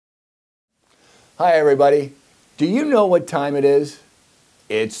Hi, everybody. Do you know what time it is?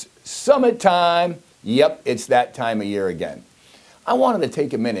 It's summit time. Yep, it's that time of year again. I wanted to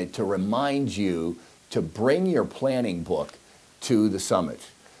take a minute to remind you to bring your planning book to the summit.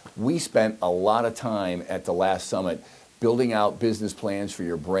 We spent a lot of time at the last summit building out business plans for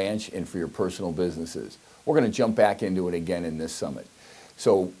your branch and for your personal businesses. We're going to jump back into it again in this summit.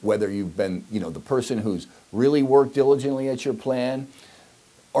 So whether you've been, the person who's really worked diligently at your plan,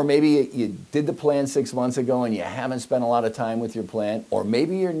 or maybe you did the plan 6 months ago and you haven't spent a lot of time with your plan, or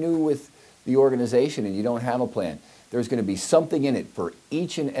maybe you're new with the organization and you don't have a plan, there's going to be something in it for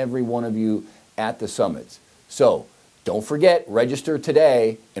each and every one of you at the summits. So don't forget, register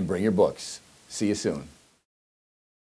today and bring your books. See you soon.